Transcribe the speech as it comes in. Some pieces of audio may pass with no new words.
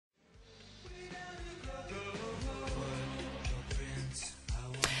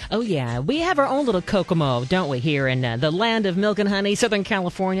Oh, yeah. We have our own little Kokomo, don't we, here in the land of milk and honey, Southern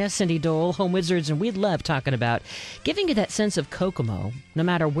California. Cindy Dole, Home Wizards, and we love talking about giving you that sense of Kokomo, no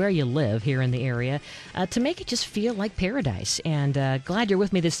matter where you live here in the area, to make it just feel like paradise. And glad you're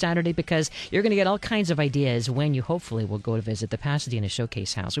with me this Saturday because you're going to get all kinds of ideas when you hopefully will go to visit the Pasadena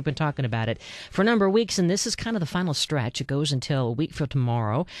Showcase House. We've been talking about it for a number of weeks, and this is kind of the final stretch. It goes until a week from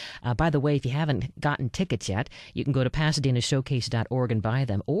tomorrow. By the way, if you haven't gotten tickets yet, you can go to PasadenaShowcase.org and buy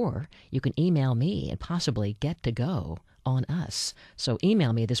them, or you can email me and possibly get to go on us. So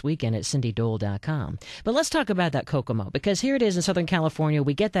email me this weekend at cindydole.com. But let's talk about that Kokomo, because here it is in Southern California.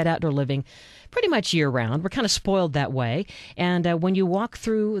 We get that outdoor living pretty much year-round. We're kind of spoiled that way. And when you walk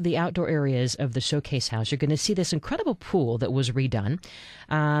through the outdoor areas of the Showcase House, you're going to see this incredible pool that was redone.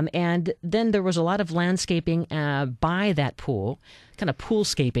 And then there was a lot of landscaping by that pool, kind of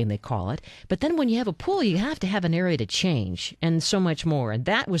poolscaping they call it. But then when you have a pool, you have to have an area to change and so much more. And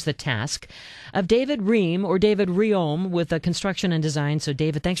that was the task of David Ream, or David Riom, with Construction and Design. So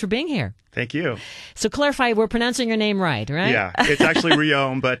David, thanks for being here. Thank you. So clarify, we're pronouncing your name right? Yeah, it's actually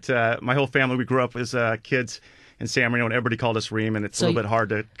Riom, but my whole family, we grew up as kids in San Marino, and everybody called us Ream, and it's a little bit hard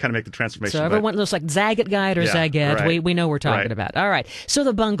to kind of make the transformation. So everyone looks like Zagat Guide or Zagat. Right. We know what we're talking about. All right. So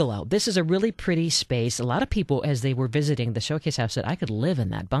the bungalow. This is a really pretty space. A lot of people, as they were visiting the Showcase House, said, I could live in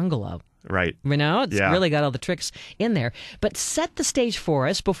that bungalow. Right. You know, it's really got all the tricks in there. But set the stage for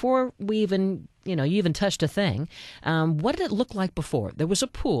us before we even, you even touched a thing. What did it look like before? There was a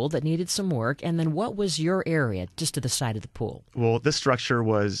pool that needed some work, and then what was your area just to the side of the pool? Well, this structure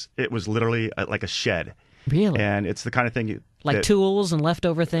was literally like a shed. Really? And it's the kind of thing like tools and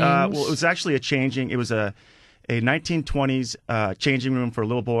leftover things? Well, it was actually it was a 1920s changing room for a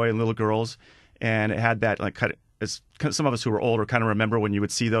little boy and little girls, and it had that as some of us who were older kind of remember when you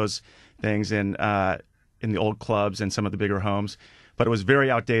would see those things in the old clubs and some of the bigger homes. But it was very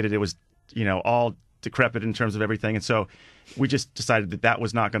outdated. It was all decrepit in terms of everything, and so we just decided that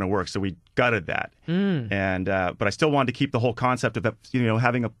was not going to work. So we gutted that. And but I still wanted to keep the whole concept of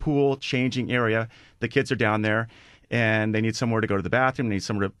having a pool changing area. The kids are down there, and they need somewhere to go to the bathroom. They need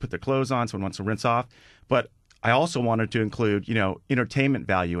somewhere to put their clothes on. Someone wants to rinse off. But I also wanted to include entertainment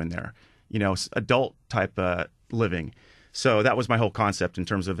value in there. Adult type living. So that was my whole concept in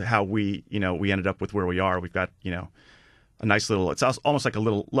terms of how we ended up with where we are. We've got a nice little. It's almost like a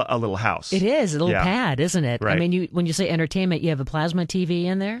little house. It is a little pad, isn't it? Right. I mean, when you say entertainment, you have a plasma TV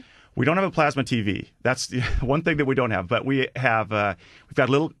in there. We don't have a plasma TV. That's the one thing that we don't have. But we have we've got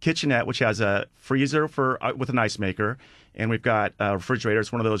a little kitchenette which has a freezer with an ice maker, and we've got a refrigerator.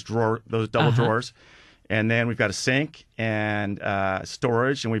 It's one of those double drawers, and then we've got a sink and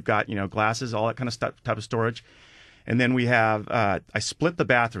storage, and we've got glasses, all that kind of stuff, type of storage. And then we have I split the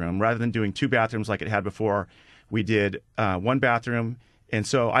bathroom rather than doing two bathrooms like it had before. We did one bathroom, and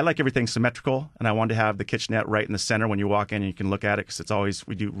so I like everything symmetrical, and I wanted to have the kitchenette right in the center when you walk in and you can look at it because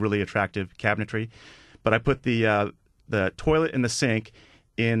we do really attractive cabinetry. But I put the toilet and the sink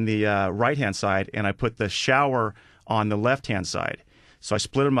in the right-hand side, and I put the shower on the left-hand side. So I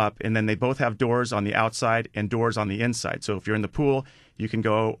split them up, and then they both have doors on the outside and doors on the inside. So if you're in the pool, you can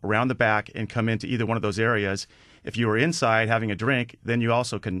go around the back and come into either one of those areas. If you were inside having a drink, then you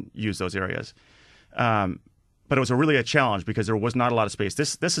also can use those areas. But it was really a challenge because there was not a lot of space.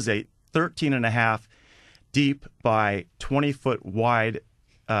 This is a 13.5 deep by 20-foot wide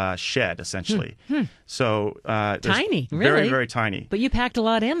shed, essentially. So tiny, really? Very, very tiny. But you packed a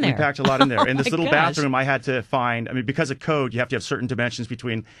lot in there. We packed a lot in there. In this little gosh. bathroom, I had to find, because of code, you have to have certain dimensions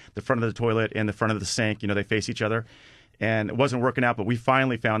between the front of the toilet and the front of the sink. They face each other. And it wasn't working out, but we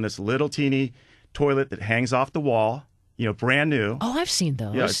finally found this little teeny toilet that hangs off the wall, brand new. Oh, I've seen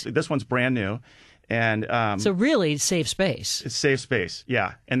those. Yeah, this one's brand new. And so really save space. It's save space,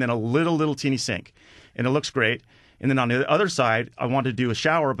 yeah. And then a little teeny sink. And it looks great. And then on the other side, I wanted to do a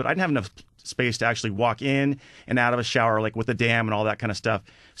shower, but I didn't have enough space to actually walk in and out of a shower, like with a dam and all that kind of stuff.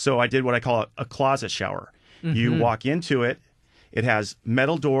 So I did what I call a closet shower. You walk into it. It has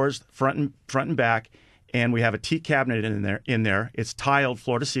metal doors, front and back, and we have a tea cabinet in there. It's tiled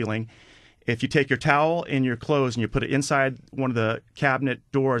floor to ceiling. If you take your towel and your clothes and you put it inside one of the cabinet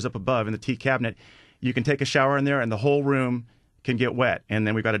doors up above in the tea cabinet, you can take a shower in there and the whole room can get wet. And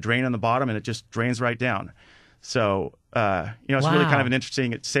then we've got a drain on the bottom and it just drains right down. So, it's really kind of an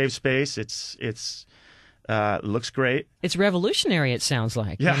interesting, it saves space. It looks great. It's revolutionary, it sounds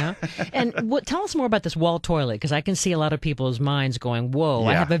like. Yeah. And tell us more about this wall toilet, because I can see a lot of people's minds going, whoa,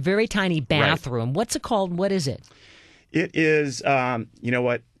 I have a very tiny bathroom. Right. What's it called? What is it? It is, you know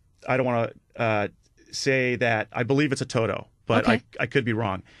what? I don't want to say that I believe it's a Toto, but Okay. I could be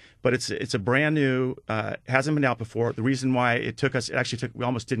wrong. But it's a brand new, hasn't been out before. The reason why it actually took, we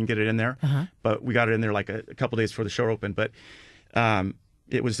almost didn't get it in there, but we got it in there like a couple days before the show opened. But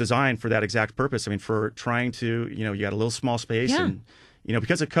it was designed for that exact purpose. I mean, for trying to, you got a little small space, and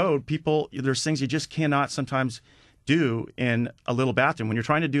because of code, there's things you just cannot sometimes do in a little bathroom. When you're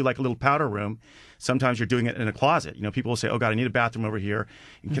trying to do like a little powder room, sometimes you're doing it in a closet. People will say, "Oh God, I need a bathroom over here.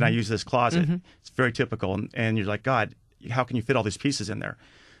 Can I use this closet?" It's very typical, and you're like, "God, how can you fit all these pieces in there?"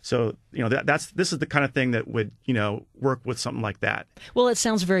 So this is the kind of thing that would work with something like that. Well, it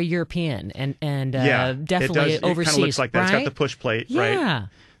sounds very European and definitely it overseas. It kind of looks like that. Right? It's got the push plate, right? Yeah.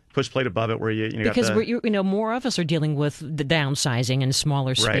 Push plate above it where because got the, more of us are dealing with the downsizing and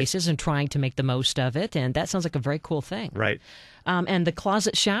smaller spaces and trying to make the most of it, and that sounds like a very cool thing. Right. And the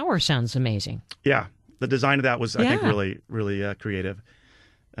closet shower sounds amazing. Yeah, the design of that was I think really creative.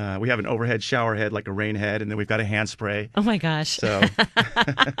 We have an overhead shower head, like a rain head, and then we've got a hand spray. Oh my gosh! So,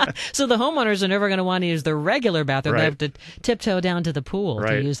 so the homeowners are never going to want to use the regular bathroom. They have to tiptoe down to the pool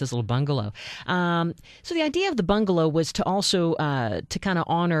to use this little bungalow. So the idea of the bungalow was to also to kind of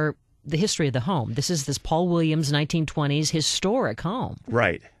honor the history of the home. This is this Paul Williams 1920s historic home.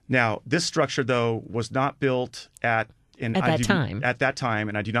 Right. Now, this structure, though, was not built at that time,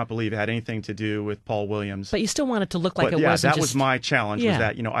 and I do not believe it had anything to do with Paul Williams. But you still want it to look like it wasn't. That was my challenge. Was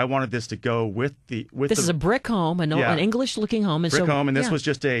that I wanted this to go with the. This is a brick home, an English-looking home, and brick home, and this was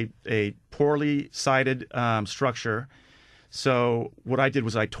just a poorly sided structure. So what I did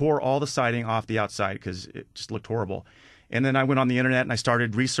was I tore all the siding off the outside because it just looked horrible. And then I went on the internet and I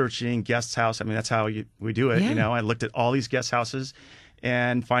started researching guest house. I mean, that's how we do it. I looked at all these guest houses,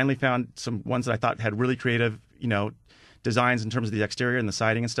 and finally found some ones that I thought had really creative, designs in terms of the exterior and the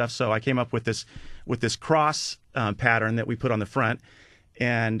siding and stuff. So I came up with this cross pattern that we put on the front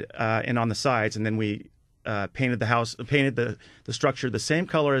and on the sides, and then we painted the structure the same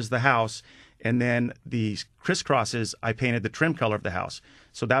color as the house, and then the crisscrosses I painted the trim color of the house.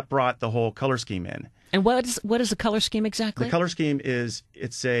 So that brought the whole color scheme in. And what is the color scheme exactly? The color scheme it's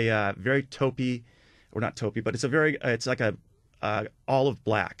a very taupey, or not taupey, but it's like a olive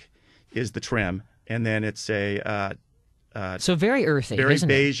black is the trim, and then it's a so very earthy, very isn't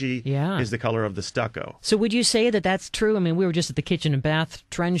beigey it? is the color of the stucco. So would you say that that's true? I mean, we were just at the Kitchen and Bath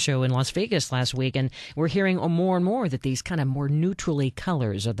Trend Show in Las Vegas last week, and we're hearing more and more that these kind of more neutrally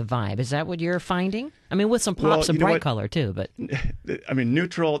colors are the vibe. Is that what you're finding? I mean, with some pops of bright color too, but I mean,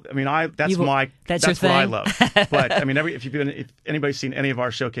 neutral. I mean, that's your what I love. But I mean, if anybody's seen any of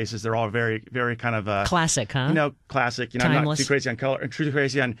our showcases, they're all very, very kind of classic, huh? Classic. Timeless. I'm not too crazy on color, and too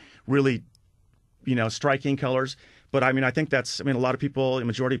crazy on really, striking colors. But I mean, I think a lot of people, the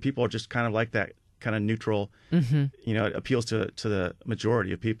majority of people are just kind of like that kind of neutral. It appeals to the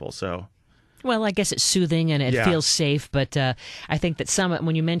majority of people. So. Well, I guess it's soothing and it feels safe, but I think that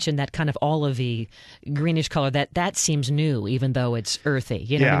when you mentioned that kind of olivey greenish color, that seems new, even though it's earthy.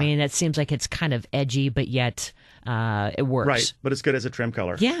 You know what I mean? That seems like it's kind of edgy, but yet it works. Right, but it's good as a trim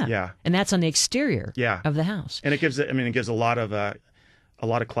color. Yeah. And that's on the exterior of the house. And it gives a lot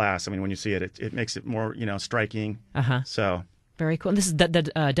of class. I mean, when you see it, it makes it more, striking. So. Very cool. And this is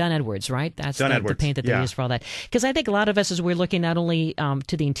Dunn Edwards, right? That's the paint that they use for all that. Because I think a lot of us, as we're looking not only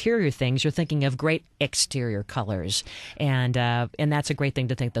to the interior things, you're thinking of great exterior colors, and that's a great thing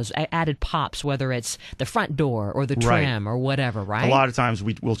to think. Those added pops, whether it's the front door or the trim or whatever, right? A lot of times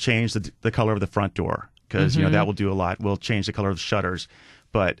we'll change the color of the front door because that will do a lot. We'll change the color of the shutters,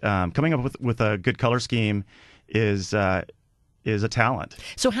 but coming up with a good color scheme is a talent.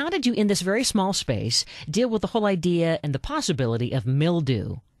 So how did you, in this very small space, deal with the whole idea and the possibility of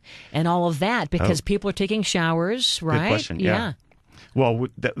mildew and all of that? Because people are taking showers, right? Good question, yeah. Well,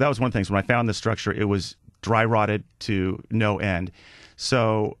 that was one of the things. When I found this structure, it was dry rotted to no end.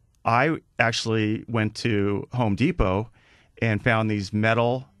 So I actually went to Home Depot and found these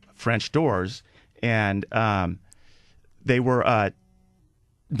metal French doors, and they were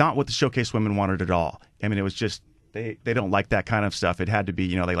not what the showcase women wanted at all. I mean, it was just, They don't like that kind of stuff. It had to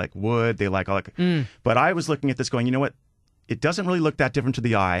be, they like wood. They like all that. But I was looking at this going, you know what? It doesn't really look that different to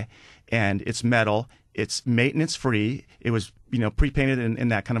the eye. And it's metal. It's maintenance free. It was, pre-painted in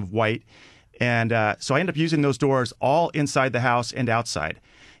that kind of white. And so I ended up using those doors all inside the house and outside.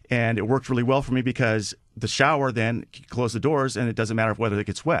 And it worked really well for me because the shower then you close the doors and it doesn't matter whether it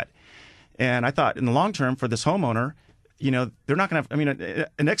gets wet. And I thought in the long term for this homeowner, they're not going to have,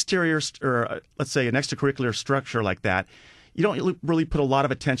 an exterior or let's say an extracurricular structure like that, you don't really put a lot of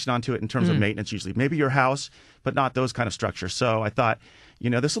attention onto it in terms of maintenance usually. Maybe your house, but not those kind of structures. So I thought,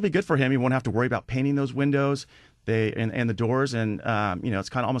 this will be good for him. He won't have to worry about painting those windows. and the doors, and it's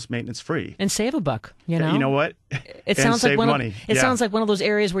kind of almost maintenance free. And save a buck, you know. You know what? It sounds like money. It sounds like one of those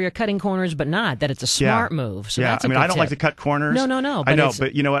areas where you're cutting corners, but not that it's a smart move. So that's a good I don't like tip. to cut corners. No. I know,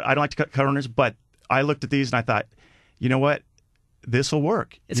 but you know what? I don't like to cut corners. But I looked at these and I thought, you know what? This will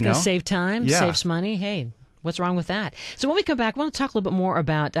work. It's going to save time, Yeah. saves money. Hey, what's wrong with that? So when we come back, I want to talk a little bit more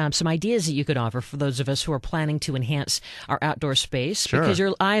about some ideas that you could offer for those of us who are planning to enhance our outdoor space. Sure. Because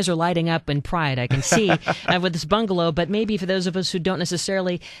your eyes are lighting up in pride, I can see, with this bungalow. But maybe for those of us who don't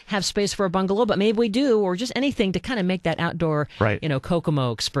necessarily have space for a bungalow, but maybe we do, or just anything to kind of make that outdoor,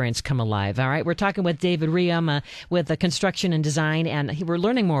 Kokomo experience come alive. All right, we're talking with David Riem with construction and design, and we're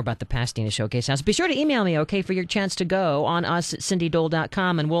learning more about the Pasadena Showcase House. Be sure to email me, okay, for your chance to go on us at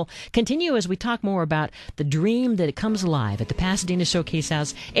cindydole.com, and we'll continue as we talk more about the dream that it comes alive at the Pasadena Showcase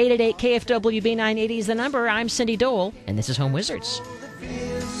House. 888 KFW B980 is the number. I'm Cindy Dole, and this is Home Wizards.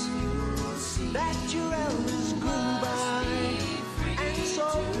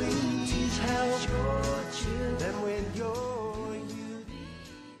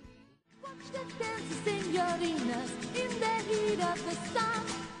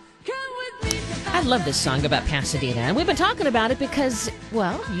 I love this song about Pasadena, and we've been talking about it because,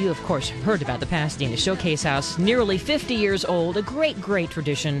 well, you, of course, heard about the Pasadena Showcase House, nearly 50 years old, a great, great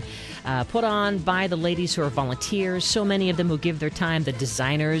tradition put on by the ladies who are volunteers, so many of them who give their time, the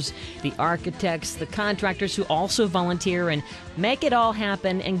designers, the architects, the contractors who also volunteer and make it all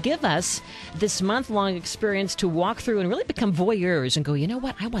happen and give us this month-long experience to walk through and really become voyeurs and go, you know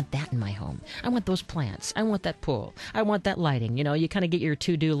what, I want that in my home. I want those plants. I want that pool. I want that lighting. You know, you kind of get your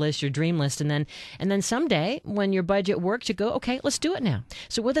to-do list, your dream list, and then someday when your budget works, you go, okay, let's do it now.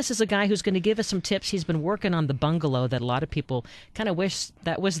 So with us is a guy who's going to give us some tips. He's been working on the bungalow that a lot of people kind of wish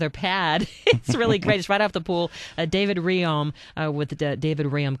that was their pad. It's really great. It's right off the pool. David Riem with David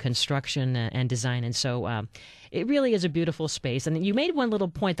Riem Construction and Design. And so it really is a beautiful space. And you made one little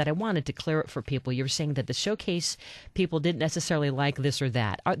point that I wanted to clear up for people. You were saying that the showcase people didn't necessarily like this or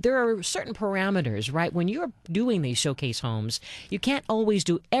that. There are certain parameters, right? When you're doing these showcase homes, you can't always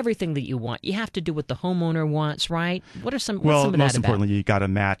do everything that you want. You have to do what the homeowner wants, right? What are some? Well, some of most that importantly, you got to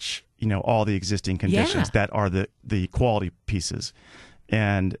match, all the existing conditions that are the quality pieces,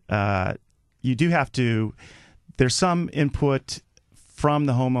 and you do have to. There's some input from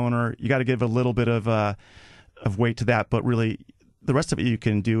the homeowner. You got to give a little bit of weight to that, but really the rest of it you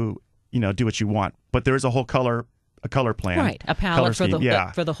can do what you want. But there is a color plan, right? A palette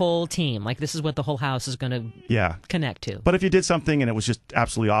for the whole team. Like this is what the whole house is going to connect to. But if you did something and it was just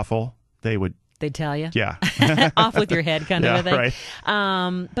absolutely awful, they'd tell you, off with your head, kind of a thing.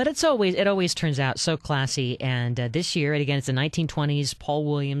 Right. But it always turns out so classy. And this year, and again, it's a 1920s Paul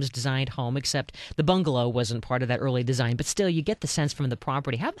Williams designed home, except the bungalow wasn't part of that early design. But still, you get the sense from the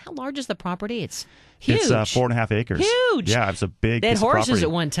property. How large is the property? It's huge. It's 4.5 acres. Huge. Yeah, it's a big. They had piece of horses property.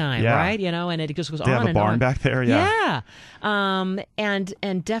 at one time, right? And it just goes on and on. They have a barn back there. Yeah.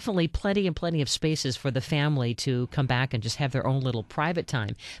 And definitely plenty of spaces for the family to come back and just have their own little private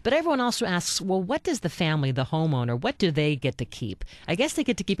time. But everyone also asks, well, what does the family, the homeowner, what do they get to keep? I guess they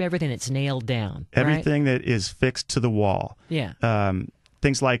get to keep everything that's nailed down. Everything that is fixed to the wall. Yeah.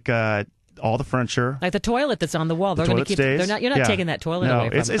 Things like all the furniture, like the toilet that's on the wall. They're going to keep. You're not taking that toilet away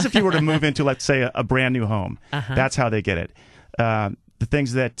from it's as if you were to move into, let's say, a brand new home. That's how they get it. The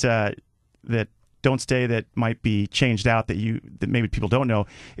things that don't stay, that might be changed out, that maybe people don't know,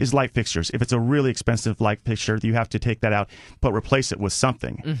 is light fixtures. If it's a really expensive light fixture, you have to take that out, but replace it with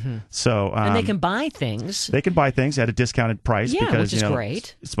something. Mm-hmm. So and they can buy things. They can buy things at a discounted price because which is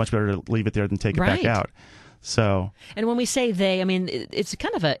great. It's much better to leave it there than take it back out. So, and when we say they, I mean it's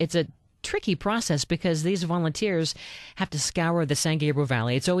kind of a tricky process because these volunteers have to scour the San Gabriel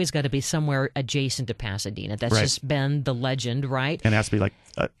Valley. It's always got to be somewhere adjacent to Pasadena. That's just been the legend, right? And it has to be like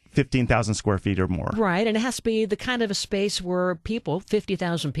 15,000 square feet or more. Right, and it has to be the kind of a space where people,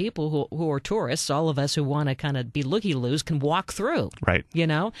 50,000 people who are tourists, all of us who want to kind of be looky-loos, can walk through. Right.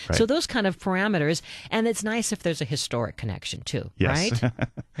 Right. So those kind of parameters, and it's nice if there's a historic connection too, yes.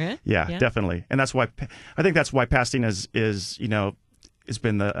 right? yeah, definitely. And that's why, I think that's why Pasadena is it's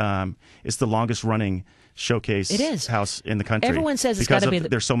been it's the longest running showcase house in the country. Everyone says it's got to be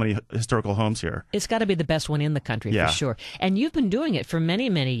there's so many historical homes here. It's got to be the best one in the country for sure. And you've been doing it for many,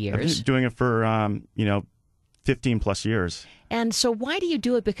 many years. I've been doing it for 15 plus years. And so why do you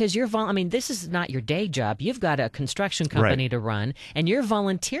do it? Because you're this is not your day job. You've got a construction company to run, and you're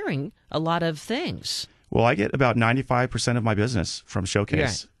volunteering a lot of things. Well, I get about 95% of my business from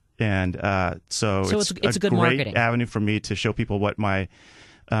Showcase. And so it's a good great marketing avenue for me to show people what my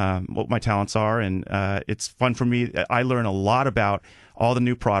what my talents are, and it's fun for me. I learn a lot about all the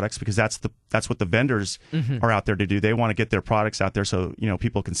new products because that's what the vendors are out there to do. They want to get their products out there so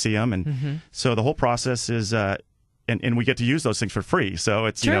people can see them, and so the whole process is. And we get to use those things for free. So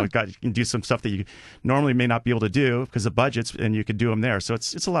it's you can do some stuff that you normally may not be able to do because of budgets, and you can do them there. So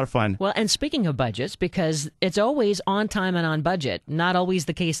it's a lot of fun. Well, and speaking of budgets, because it's always on time and on budget, not always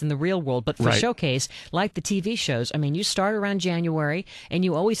the case in the real world, but for Showcase, like the TV shows, I mean, you start around January, and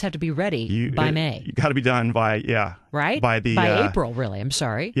you always have to be ready by May. You got to be done by right by April. Really, I'm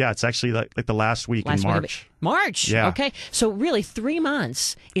sorry. Yeah, it's actually like the last week in March. March. Yeah. Okay. So really, 3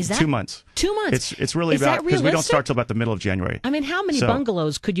 months. Is that 2 months? 2 months. It's really about because we don't start till about the middle of January. I mean, how many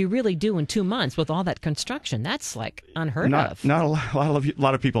bungalows could you really do in 2 months with all that construction? That's like unheard of. Not a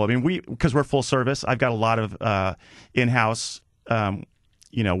lot of people. I mean, because we're full service. I've got a lot of in-house,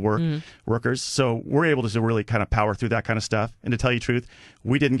 workers. So we're able to really kind of power through that kind of stuff. And to tell you the truth,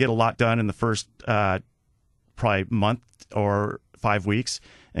 we didn't get a lot done in the first probably month or 5 weeks,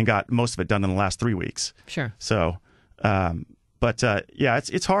 and got most of it done in the last 3 weeks. Sure. So,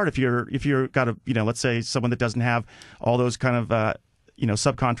 it's hard if you're got a let's say someone that doesn't have all those kind of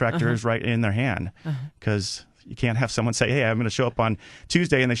subcontractors right in their hand, because you can't have someone say, "Hey, I'm going to show up on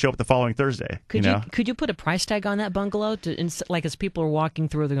Tuesday," and they show up the following Thursday. Could you put a price tag on that bungalow like as people are walking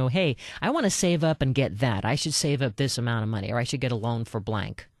through, they go, "Hey, I want to save up and get that. I should save up this amount of money, or I should get a loan for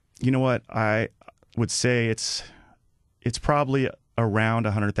blank." You know what? I would say it's probably around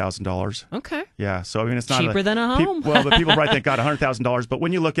 $100,000. Okay. Yeah. So I mean, it's not cheaper than a home. But people probably think, God, $100,000. But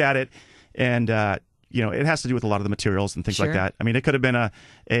when you look at it, and it has to do with a lot of the materials and things like that. I mean, it could have been a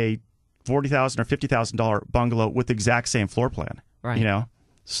 $40,000 or $50,000 bungalow with the exact same floor plan. Right.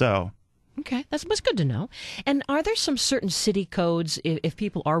 So. Okay, that's good to know. And are there some certain city codes if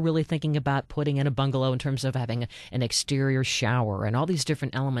people are really thinking about putting in a bungalow in terms of having an exterior shower and all these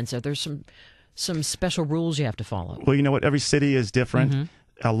different elements? Are there some special rules you have to follow? Well, you know what? Every city is different.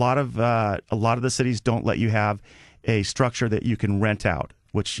 A lot of the cities don't let you have a structure that you can rent out,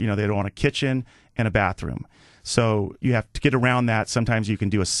 which they don't want a kitchen and a bathroom. So you have to get around that. Sometimes you can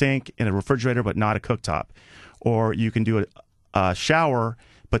do a sink and a refrigerator, but not a cooktop, or you can do a shower,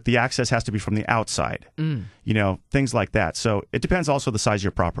 but the access has to be from the outside. Things like that. So it depends also the size of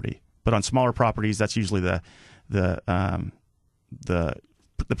your property. But on smaller properties, that's usually the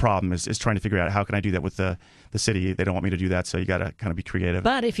problem is trying to figure out how can I do that with the city. They don't want me to do that, so you got to kind of be creative.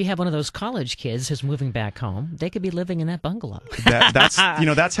 But if you have one of those college kids who's moving back home, they could be living in that bungalow. That's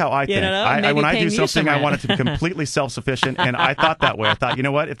how I think. When I do something, I want it to be completely self-sufficient, and I thought that way. I thought, you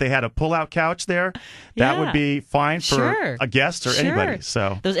know what? If they had a pull-out couch there, that would be fine for a guest or anybody.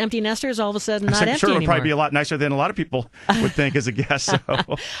 So those empty nesters, all of a sudden, not empty sure it would anymore. Probably be a lot nicer than a lot of people would think as a guest. So.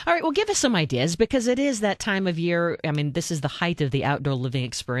 All right, well, give us some ideas, because it is that time of year. I mean, this is the height of the outdoor living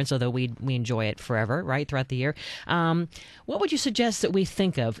experience, although we enjoy it forever, right, throughout the year. What would you suggest that we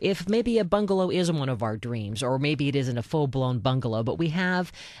think of if maybe a bungalow isn't one of our dreams, or maybe it isn't a full-blown bungalow, but we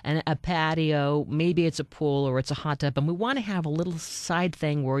have a patio, maybe it's a pool or it's a hot tub, and we want to have a little side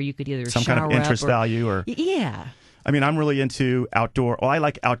thing where you could either some shower kind of interest up value or yeah. I mean, I'm really into outdoor. Well, I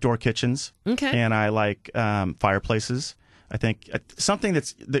like outdoor kitchens, and I like fireplaces. I think something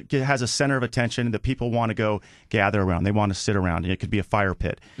that has a center of attention that people want to go gather around. They want to sit around. It could be a fire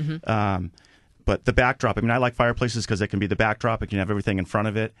pit. But the backdrop, I mean, I like fireplaces because they can be the backdrop. It can have everything in front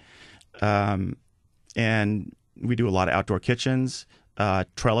of it. And we do a lot of outdoor kitchens,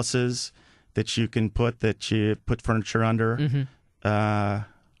 trellises that you put furniture under. I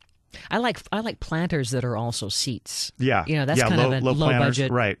like planters that are also seats. Yeah. That's kind of a low planters,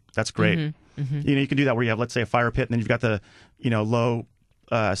 budget. Right. That's great. You can do that where you have, let's say, a fire pit, and then you've got the, low,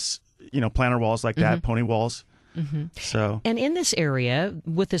 planter walls like that, pony walls. So, and in this area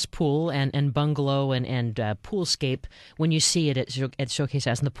with this pool and bungalow and poolscape, when you see it at Showcase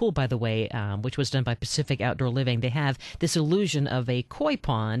House, and the pool, by the way, which was done by Pacific Outdoor Living, they have this illusion of a koi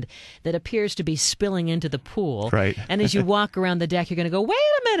pond that appears to be spilling into the pool. Right. And as you walk around the deck, you're going to go, wait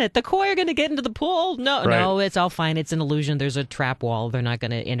a minute, the koi are going to get into the pool? No, it's all fine. It's an illusion. There's a trap wall. They're not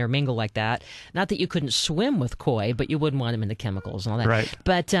going to intermingle like that. Not that you couldn't swim with koi, but you wouldn't want them in the chemicals and all that. Right.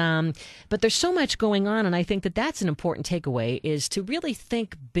 But there's so much going on, and I think that's an important takeaway, is to really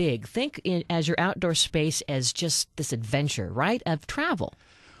think big. Think as your outdoor space as just this adventure, right, of travel.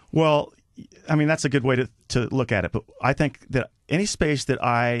 Well, I mean, that's a good way to look at it. But I think that any space that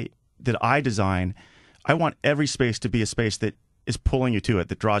I design, I want every space to be a space that is pulling you to it,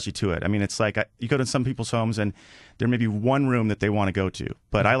 that draws you to it. I mean, it's like you go to some people's homes and there may be one room that they want to go to.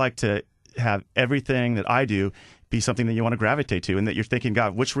 But I like to have everything that I do be something that you want to gravitate to, and that you're thinking,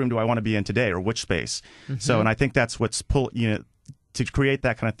 God, which room do I want to be in today, or which space? So, and I think that's what's to create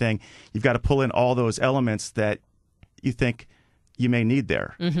that kind of thing, you've got to pull in all those elements that you think you may need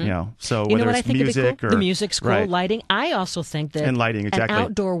there. So you know whether what it's I think music would be cool? or the music's cool, right. lighting. I also think that and lighting, exactly. an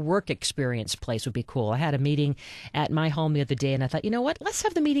outdoor work experience place would be cool. I had a meeting at my home the other day, and I thought, you know what? Let's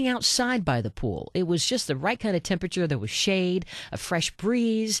have the meeting outside by the pool. It was just the right kind of temperature. There was shade, a fresh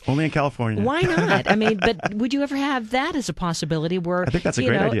breeze. Only in California. Why not? I mean, but would you ever have that as a possibility where I think that's a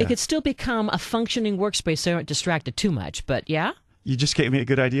great idea. It could still become a functioning workspace so you aren't distracted too much, but yeah? You just gave me a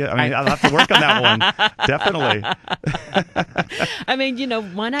good idea. I mean, I'll have to work on that one. Definitely. I mean,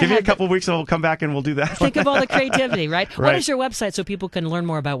 why not? Give me a couple of weeks and we'll come back and we'll do that. Think of all the creativity, right? Right. What is your website so people can learn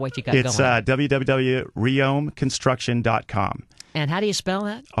more about what you got It's going? www.reaumeconstruction.com. And how do you spell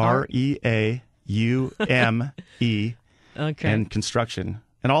that? REAUME Okay. and construction.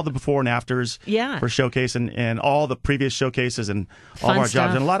 And all the before and afters for showcase and all the previous showcases and all Fun of our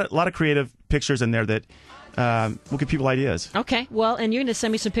stuff. jobs. And a lot of creative pictures in there that will give people ideas. Okay, well, and you're going to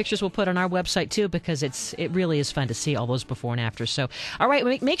send me some pictures we'll put on our website, too, because it really is fun to see all those before and after. So, all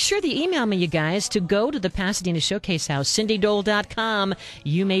right, make sure to email me, you guys, to go to the Pasadena Showcase House, cindydole.com.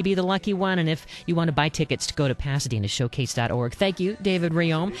 You may be the lucky one, and if you want to buy tickets, to go to pasadenashowcase.org. Thank you, David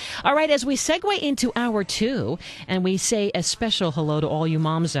Riom. All right, as we segue into Hour 2, and we say a special hello to all you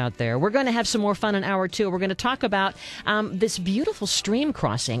moms out there, we're going to have some more fun in Hour 2. We're going to talk about this beautiful stream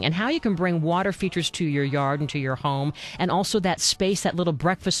crossing and how you can bring water features to your yard and to your home, and also that space, that little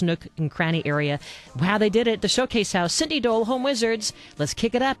breakfast nook and cranny area. How they did it, the Showcase House, Cindy Dole, Home Wizards. Let's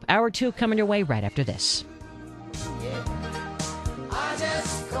kick it up. Hour 2 coming your way right after this.